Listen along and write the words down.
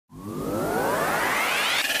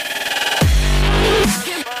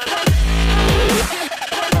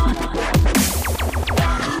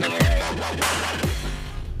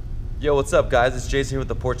Yo, what's up guys? It's Jason here with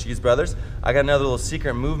the Portuguese Brothers. I got another little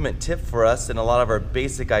secret movement tip for us and a lot of our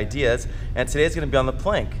basic ideas, and today's gonna be on the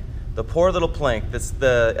plank. The poor little plank. That's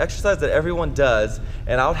the exercise that everyone does,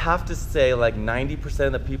 and I would have to say like 90%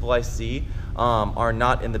 of the people I see are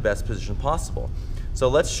not in the best position possible. So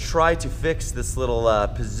let's try to fix this little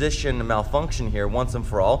position malfunction here once and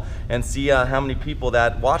for all, and see how many people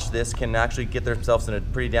that watch this can actually get themselves in a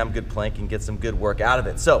pretty damn good plank and get some good work out of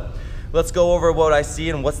it. So let's go over what I see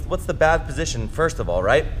and what's the bad position first of all,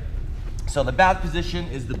 right? So the bad position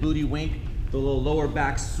is the booty wink, the little lower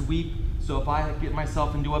back sweep. So if I get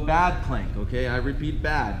myself into a bad plank, okay, I repeat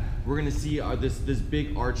bad, we're gonna see this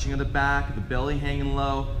big arching of the back, the belly hanging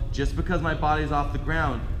low. Just because my body's off the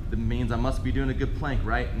ground, that means I must be doing a good plank,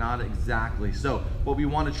 right? Not exactly. So what we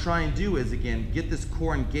want to try and do is, again, get this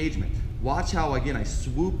core engagement. Watch how, again, I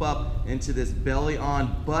swoop up into this belly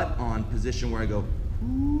on, butt on position where I go,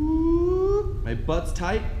 my butt's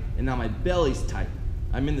tight, and now my belly's tight.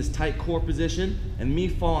 I'm in this tight core position, and me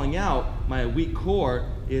falling out, my weak core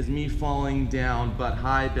is me falling down, butt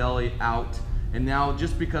high, belly out. And now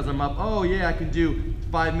just because I'm up, oh yeah, I can do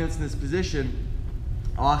 5 minutes in this position,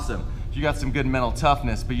 awesome. If you got some good mental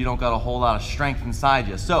toughness, but you don't got a whole lot of strength inside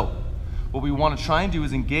you. So what we want to try and do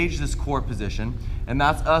is engage this core position, and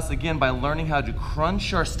that's us, again, by learning how to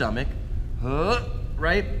crunch our stomach,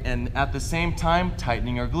 right? And at the same time,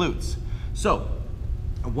 tightening our glutes. So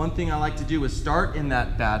one thing I like to do is start in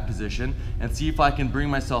that bad position and see if I can bring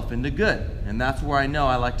myself into good. And that's where I know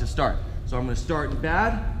I like to start. So I'm gonna start in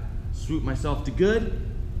bad, swoop myself to good,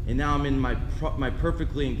 and now I'm in my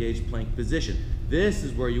perfectly engaged plank position. This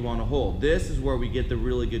is where you want to hold. This is where we get the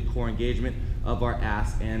really good core engagement of our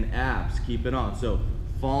ass and abs. Keep it on. So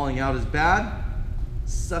falling out is bad,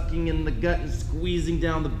 sucking in the gut and squeezing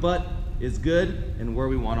down the butt is good, and where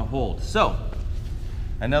we want to hold. So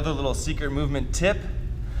another little secret movement tip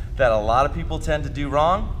that a lot of people tend to do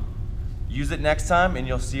wrong. Use it next time and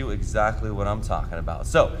you'll see exactly what I'm talking about.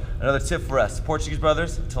 So another tip for us, Portuguese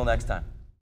Brothers, until next time.